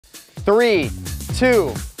3,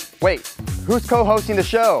 2, wait, who's co-hosting the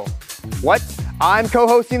show? What? I'm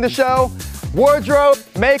co-hosting the show? Wardrobe,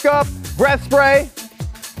 makeup, breath spray.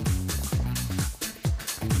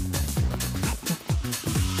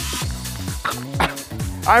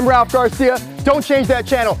 I'm Ralph Garcia. Don't change that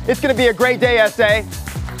channel. It's gonna be a great day, SA.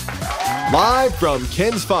 Live from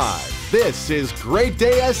Ken's 5, this is Great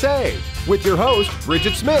Day SA with your host,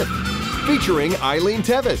 Bridget Smith, featuring Eileen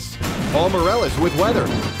Tevis, Paul Morellis with weather,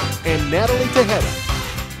 and Natalie Tejeda.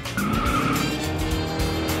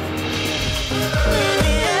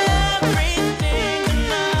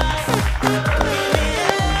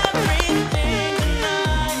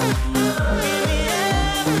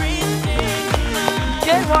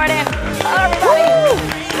 Good morning. Hello, everybody.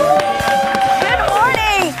 Good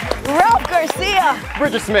morning. Ralph Garcia.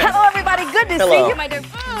 Bridget Smith. Hello, everybody. Good to see you, my dear.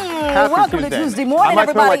 Welcome to Tuesday morning, I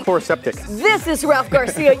might smell everybody. like chloroseptic. This is Ralph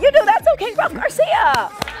Garcia. You know that's okay, Ralph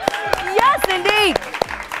Garcia. Yes, indeed.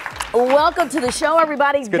 Welcome to the show,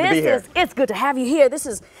 everybody. It's good to be here. It's good to have you here. This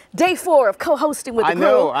is day 4 of co-hosting with the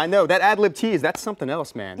crew. I know. That ad-lib tease, that's something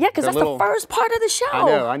else, man. Yeah, because that's the first part of the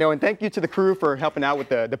show. I know. And thank you to the crew for helping out with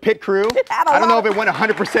the pit crew. I don't know if it went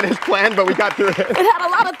 100% as planned, but we got through it. It had a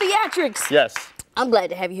lot of theatrics. Yes. I'm glad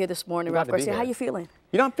to have you here this morning, Ralph Garcia. How you feeling?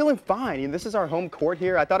 You know, I'm feeling fine. This is our home court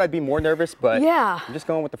here. I thought I'd be more nervous, but yeah, I'm just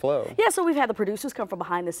going with the flow. Yeah, so we've had the producers come from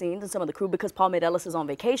behind the scenes and some of the crew because Paul Morellis is on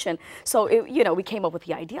vacation. So, we came up with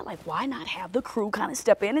the idea, like, why not have the crew kind of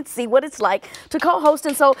step in and see what it's like to co-host?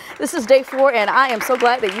 And so this is day 4, and I am so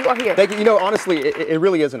glad that you are here. Thank you. You know, honestly, it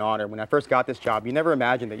really is an honor. When I first got this job, you never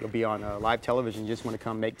imagined that you'll be on live television. You just want to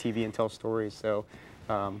come make TV and tell stories. So.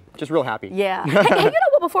 Just real happy. Yeah. Hey, you know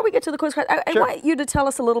what? Before we get to the quiz, I want you to tell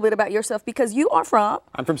us a little bit about yourself because you are from.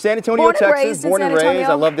 I'm from San Antonio, Texas. Born and raised.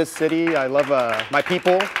 I love this city. I love my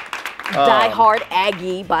people. Die-hard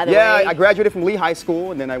Aggie, by the way. Yeah, I graduated from Lee High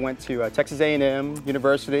School, and then I went to Texas A&M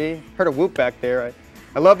University. Heard a whoop back there.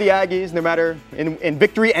 I love the Aggies, no matter in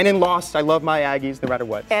victory and in loss. I love my Aggies, no matter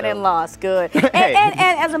what. And in loss, good. and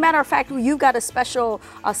as a matter of fact, you've got a special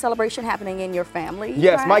celebration happening in your family.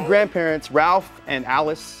 Yes, right? my grandparents, Ralph and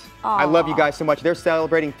Alice. Aww. I love you guys so much. They're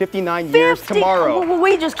celebrating 59 years tomorrow. Well,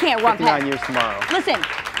 we just can't run 59 years tomorrow. Listen,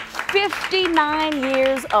 59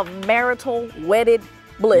 years of marital wedded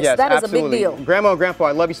bliss. Yes, that is absolutely. A big deal. Grandma and Grandpa,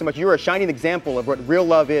 I love you so much. You're a shining example of what real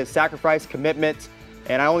love is: sacrifice, commitment.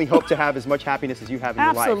 And I only hope to have as much happiness as you have in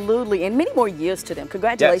your life. Absolutely, and many more years to them.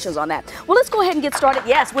 Congratulations on that. Well, let's go ahead and get started,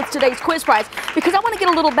 with today's quiz prize, because I want to get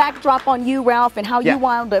a little backdrop on you, Ralph, and how you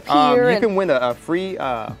wound up here. You can win a free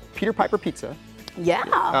Peter Piper pizza.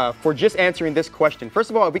 Yeah. For just answering this question. First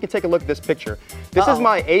of all, we can take a look at this picture. This is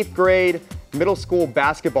my 8th grade middle school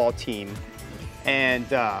basketball team.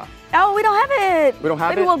 And oh, we don't have it. We don't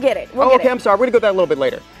have it? Maybe we'll get it. I'm sorry. We're going to go that a little bit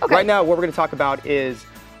later. Okay. Right now, what we're going to talk about is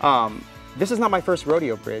this is not my first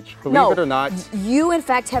rodeo, Bridge. Believe it or not. You, in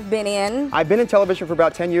fact, have been in. I've been in television for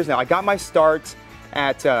about 10 years now. I got my start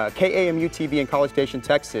at KAMU TV in College Station,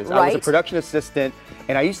 Texas. Right. I was a production assistant,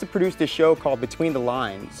 and I used to produce this show called Between the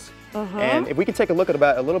Lines. And if we can take a look at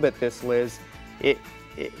a little bit this, Liz,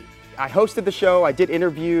 I hosted the show. I did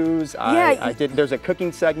interviews. There's a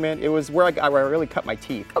cooking segment. It was where I really cut my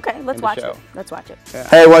teeth. Okay, let's watch it. Let's watch it. Yeah.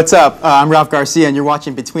 Hey, what's up? I'm Ralph Garcia, and you're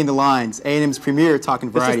watching Between the Lines, A&M's premier talking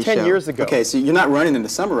variety show. This is 10 years ago. Okay, so you're not running in the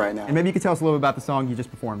summer right now. And maybe you could tell us a little bit about the song you just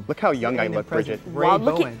performed. Look how young I look, Bridget. Ray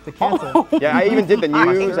Bowen, the cancer. Yeah, I even did the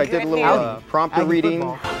news. I did a little prompter reading.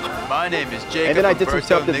 My name is Jacob. And then I did some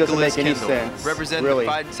stuff that doesn't Nicholas make any Kendall, sense. Representing really.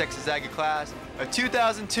 the Biden Texas Aggie class of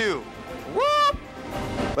 2002. Whoop!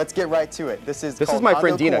 Let's get right to it. This is my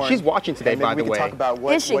friend Dina. She's watching today, by the way. We can talk about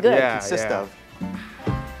what it consists of.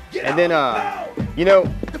 And then, you know,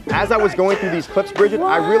 as I was going through these clips, Bridget,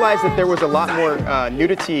 I realized that there was a lot more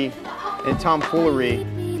nudity and tomfoolery.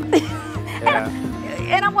 Yeah.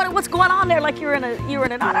 And I'm wondering what's going on there. Like you're in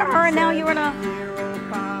an honor, and now you're in a.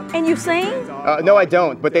 And you sing? No, I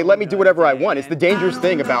don't. But they let me do whatever I want. It's the dangerous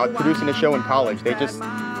thing about producing a show in college. They just.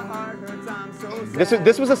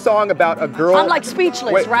 This was a song about a girl. I'm like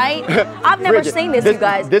speechless, right? I've never seen this, you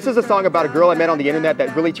guys. This is a song about a girl I met on the internet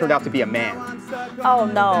that really turned out to be a man. Oh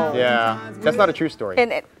no. Yeah, that's not a true story.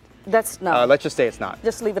 And that's no. Let's just say it's not.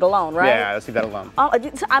 Just leave it alone, right? Yeah, let's leave that alone.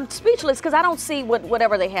 I'm speechless because I don't see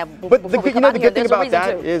whatever they have. But the good thing about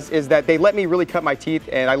that is that they let me really cut my teeth,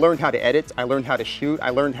 and I learned how to edit. I learned how to shoot. I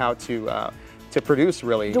learned how to to produce,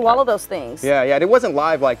 really. Do all of those things. Yeah, yeah. And it wasn't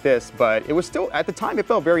live like this, but it was still, at the time, it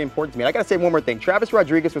felt very important to me. And I got to say one more thing. Travis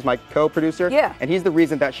Rodriguez was my co-producer. Yeah. And he's the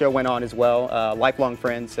reason that show went on as well. Lifelong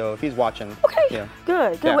friend, so if he's watching. Okay, yeah.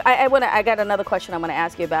 good. Yeah. I got another question I'm going to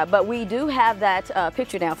ask you about, but we do have that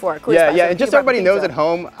picture now for our quiz. Yeah, yeah, and just so everybody knows at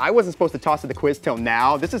home, I wasn't supposed to toss to the quiz till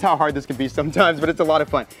now. This is how hard this can be sometimes, but it's a lot of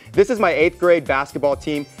fun. This is my 8th grade basketball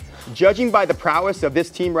team. Judging by the prowess of this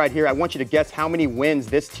team right here, I want you to guess how many wins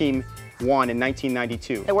this team won in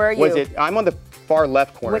 1992. And where are you? Was it? I'm on the far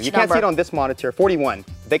left corner. Which you can't number? see it on this monitor. 41.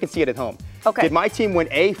 They can see it at home. Okay. Did my team win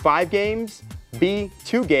A, 5 games, B,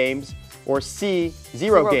 2 games, or C,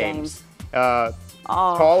 0 games?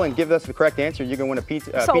 Call and give us the correct answer. You're going to win a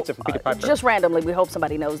pizza from Peter Piper. Just randomly, we hope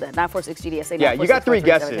somebody knows that. 946-GDSA. Yeah, you got 3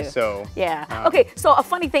 guesses, so. Yeah. Okay, so a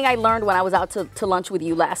funny thing I learned when I was out to lunch with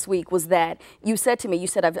you last week was that you said to me, you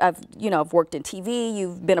said, I've worked in TV,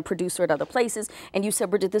 you've been a producer at other places, and you said,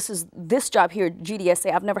 Bridget, this job here at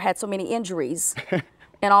GDSA, I've never had so many injuries.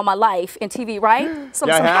 In all my life in TV, right? Some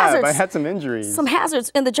hazards. I had some injuries. Some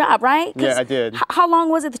hazards in the job, right? Yeah, I did. How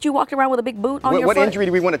long was it that you walked around with a big boot on your foot? What injury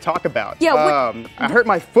do we want to talk about? Yeah, I hurt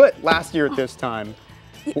my foot last year at this time.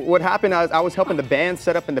 What happened, I was helping the band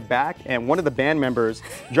set up in the back, and one of the band members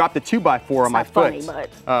dropped a 2x4 on my foot. Funny,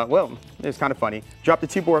 but well, it's kind of funny. Dropped a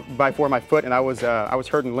 2x4 on my foot, and I was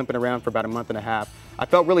hurt and limping around for about a month and a half. I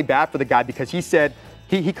felt really bad for the guy because he said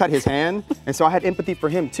he cut his hand, and so I had empathy for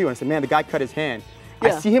him too. And I said, man, the guy cut his hand.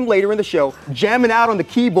 Yeah. I see him later in the show jamming out on the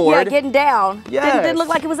keyboard. Yeah, getting down. Yes. Didn't look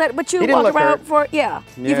like it was that, but you didn't walked look around hurt. for, yeah.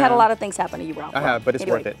 You've had a lot of things happen to you, Ralph. I have, but it's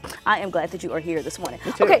worth it. I am glad that you are here this morning.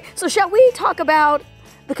 Me too. Okay, so shall we talk about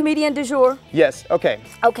the comedian du jour? Yes, okay.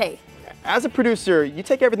 Okay. As a producer, you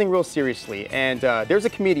take everything real seriously, and there's a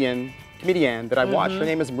comedian that I watched. Her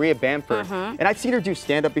name is Maria Bamford, and I'd seen her do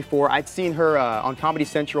stand-up before. I'd seen her on Comedy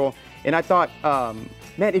Central, and I thought,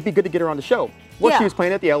 man, it'd be good to get her on the show. Well, she was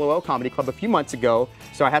playing at the LOL Comedy Club a few months ago,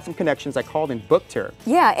 so I had some connections. I called and booked her.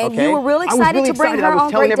 Yeah, and you were really excited to bring her on. I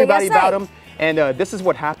was telling everybody about him, and this is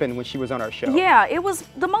what happened when she was on our show. Yeah, it was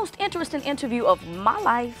the most interesting interview of my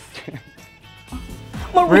life.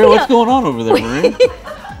 Maria, what's going on over there, Maria?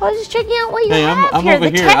 I was just checking out what you have I'm here, over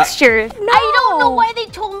the here. texture. I don't know why they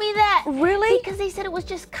told me that. Really? Because they said it was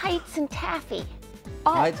just kites and taffy.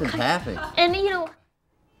 Kites and taffy. And you know.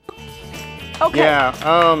 Okay.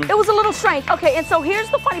 Yeah. It was a little strange. Okay, and so here's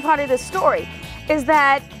the funny part of this story, is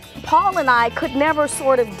that Paul and I could never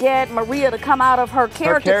sort of get Maria to come out of her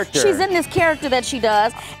character. She's in this character that she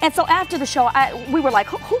does, and so after the show, we were like,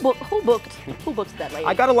 who booked that lady?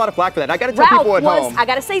 I got a lot of flack for that. I got to tell people at home. I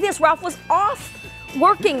got to say this, Ralph was off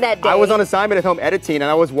working that day. I was on assignment at home editing,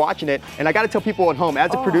 and I was watching it, and I got to tell people at home,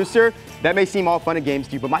 as a producer, that may seem all fun and games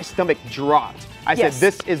to you, but my stomach dropped. I said,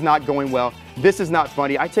 this is not going well. This is not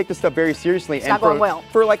funny. I take this stuff very seriously. It's not going well.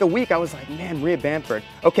 For like a week, I was like, man, Maria Bamford.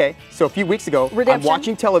 Okay, so a few weeks ago, I'm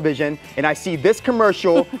watching television, and I see this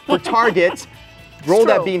commercial for Target. Roll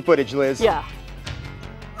that bean footage, Liz. Yeah.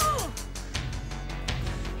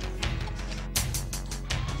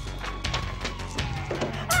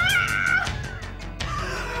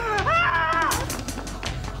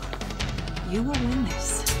 You will win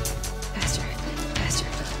this. Faster, faster.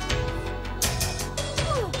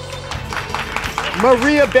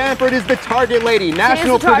 Maria Bamford is the Target lady.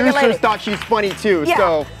 National producers thought she's funny too. Yeah.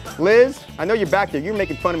 So, Liz, I know you're back there. You're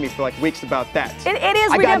making fun of me for like weeks about that. It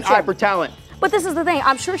is redemption. I got an eye for talent. But this is the thing.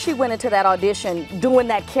 I'm sure she went into that audition doing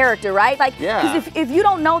that character, right? Like, because if you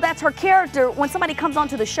don't know that's her character, when somebody comes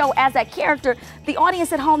onto the show as that character, the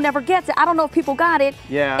audience at home never gets it. I don't know if people got it.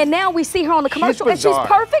 Yeah. And now we see her on the commercial, and she's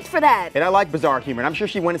perfect for that. And I like bizarre humor. And I'm sure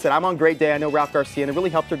she went and said, I'm on Great Day. I know Ralph Garcia, and it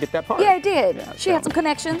really helped her get that part. Yeah, it did. Yeah, she had some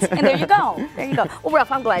connections, and there you go. There you go. Well,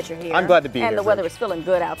 Ralph, I'm glad you're here. I'm glad to be here. And the weather is feeling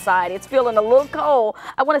good outside. It's feeling a little cold.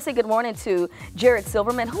 I want to say good morning to Jared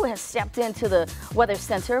Silverman, who has stepped into the Weather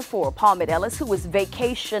Center for Paul Ellis, who is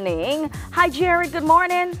vacationing. Hi, Jared. Good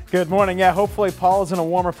morning. Good morning. Yeah, hopefully Paul is in a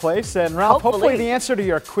warmer place. And Ralph, hopefully the answer to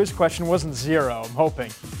your quiz question wasn't 0. I'm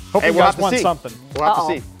hoping. Hope you guys won something. We'll have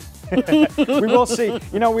to see. We will see.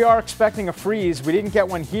 You know, we are expecting a freeze. We didn't get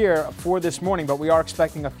one here for this morning, but we are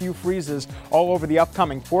expecting a few freezes all over the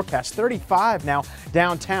upcoming forecast. 35 now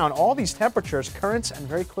downtown. All these temperatures, currents, and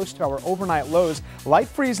very close to our overnight lows. Light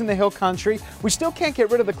freeze in the hill country. We still can't get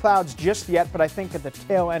rid of the clouds just yet, but I think at the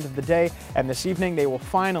tail end of the day and this evening, they will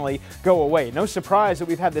finally go away. No surprise that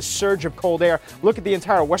we've had this surge of cold air. Look at the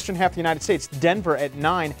entire western half of the United States. Denver at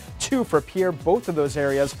 9, 2 for Pierre. Both of those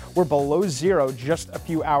areas were below 0 just a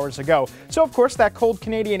few hours ago. ago. So, of course, that cold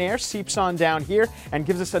Canadian air seeps on down here and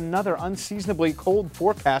gives us another unseasonably cold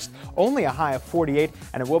forecast, only a high of 48,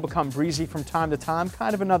 and it will become breezy from time to time,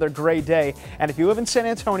 kind of another gray day. And if you live in San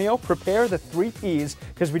Antonio, prepare the 3 Ps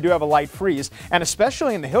because we do have a light freeze. And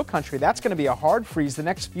especially in the hill country, that's going to be a hard freeze the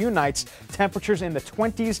next few nights. Temperatures in the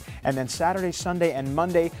 20s, and then Saturday, Sunday, and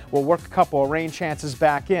Monday we'll work a couple of rain chances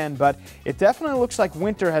back in, but it definitely looks like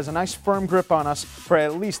winter has a nice firm grip on us for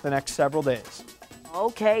at least the next several days.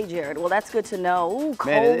 Okay, Jared. Well, that's good to know. Ooh,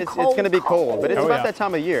 cold, Man, it's going to be cold, but it's about yeah. that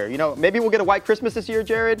time of year. You know, maybe we'll get a white Christmas this year,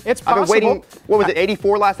 Jared. It's I've been possible. waiting, what was it,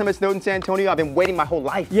 84 last time it snowed in San Antonio? I've been waiting my whole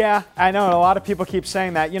life. Yeah, I know. A lot of people keep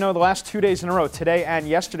saying that. You know, the last 2 days in a row, today and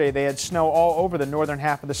yesterday, they had snow all over the northern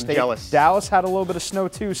half of the state. Jealous. Dallas had a little bit of snow,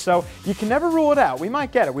 too, so you can never rule it out. We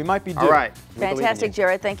might get it. We might be due. All right. Fantastic,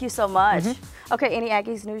 Jared. Thank you so much. Okay, any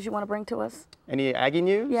Aggies news you want to bring to us? Any Aggie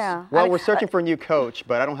news? Yeah. Well, we're searching for a new coach,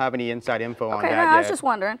 but I don't have any inside info on that Okay, yet. I was just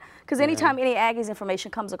wondering, because anytime any Aggies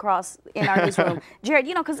information comes across in our newsroom, Jared,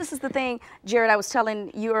 you know, because this is the thing, Jared, I was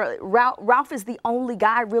telling you, Ralph is the only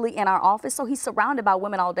guy really in our office, so he's surrounded by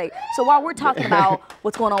women all day. So while we're talking about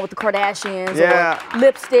what's going on with the Kardashians or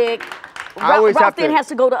lipstick, Ralph then has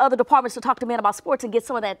to go to other departments to talk to men about sports and get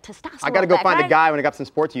some of that testosterone. I got to go back, find right? a guy when I got some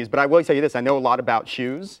sports news, but I will tell you this, I know a lot about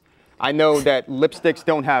shoes. I know that lipsticks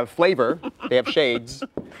don't have flavor, they have shades.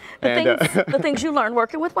 The things you learn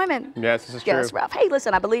working with women. Yes, this is true. Yes, Ralph. Hey,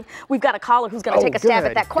 listen, I believe we've got a caller who's going to take a stab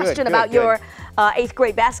at that question about your 8th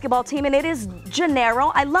grade basketball team, and it is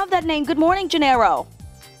Gennaro. I love that name. Good morning, Gennaro.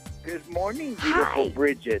 Good morning, beautiful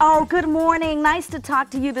Bridget. Oh, good morning. Nice to talk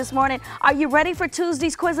to you this morning. Are you ready for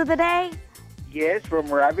Tuesday's quiz of the day? Yes, from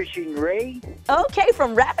Ravishing Ray. Okay,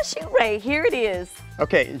 from Ravishing Ray. Here it is.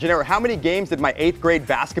 Okay, Gennaro, how many games did my 8th grade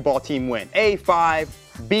basketball team win? A,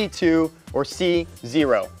 5, B, 2, or C,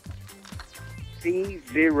 0? C,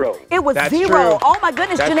 0. It was That's 0. true. Oh, my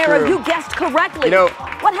goodness, That's Gennaro, true. you guessed correctly. You know,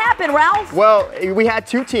 what happened, Ralph? Well, we had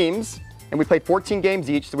 2 teams, and we played 14 games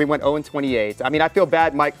each, so we went 0-28. I mean, I feel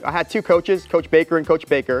bad. I had 2 coaches, Coach Baker and Coach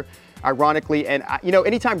Baker, ironically. And, you know,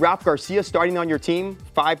 anytime Ralph Garcia starting on your team,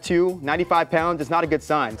 5'2", 95 pounds, is not a good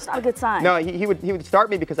sign. It's not a good sign. No, he would start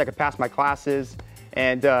me because I could pass my classes.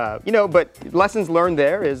 And, you know, but lessons learned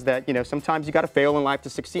there is that, you know, sometimes you got to fail in life to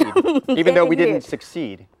succeed, even though we didn't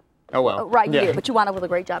succeed. Oh, well. Right, you did, but you wound up with a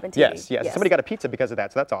great job in TV. Yes. Somebody got a pizza because of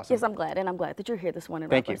that, so that's awesome. Yes, I'm glad, and I'm glad that you're here this morning.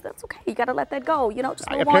 Thank you. That's okay. You got to let that go. You know, just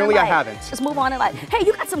move on. Apparently in I life. haven't. Just move on in life. Hey,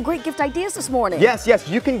 you got some great gift ideas this morning. Yes,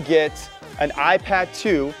 you can get an iPad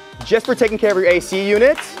 2 just for taking care of your AC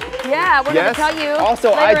units. Yeah, we're going to tell you.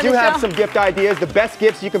 Also, later I in do the have show. some gift ideas. The best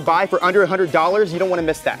gifts you can buy for under $100. You don't want to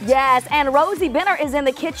miss that. Yes, and Rosie Benner is in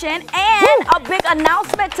the kitchen, and a big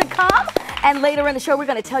announcement to come. And later in the show, we're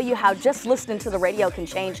going to tell you how just listening to the radio can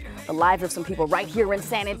change the lives of some people right here in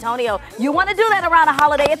San Antonio. You want to do that around a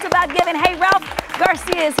holiday. It's about giving. Hey, Ralph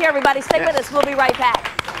Garcia is here, everybody. Stay with us. We'll be right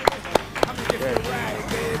back.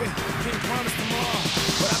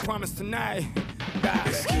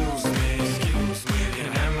 Excuse me,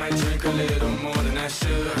 and I might drink a little more than I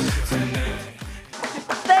should tonight.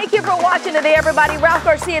 Thank you for watching today, everybody. Ralph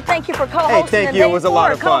Garcia, thank you for co-hosting. Hey, thank you. It was a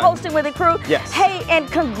lot of fun. Co-hosting with the crew. Yes. Hey, and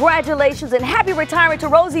congratulations and happy retirement to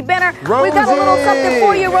Rosie Benner. Rosie! We've got a little something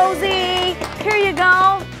for you, Rosie. Here you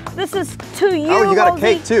go. This is to you, Oh, you got Rosie.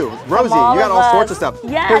 a cake too. Rosie, you all got of all us. sorts of stuff.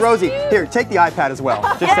 Yes. Here, Rosie, here, take the iPad as well.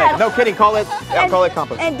 Just Yes. saying. No kidding, call it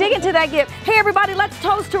compost. And dig into that gift. Hey, everybody, let's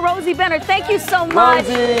toast to Rosie Benner. Thank you so much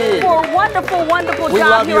Rosie. for a wonderful, wonderful We job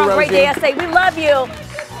love here you, on Great Rosie. Day SA. We love you.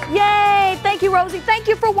 Yay. Thank you, Rosie. Thank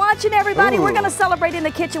you for watching, everybody. Ooh. We're going to celebrate in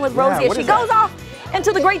the kitchen with Rosie as what she is that? goes off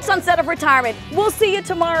into the great sunset of retirement. We'll see you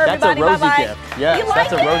tomorrow, That's everybody. a Rosie Bye-bye. gift. Yes, You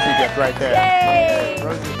that's like a Rosie it? gift right there. Yay.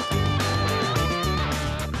 Rosie.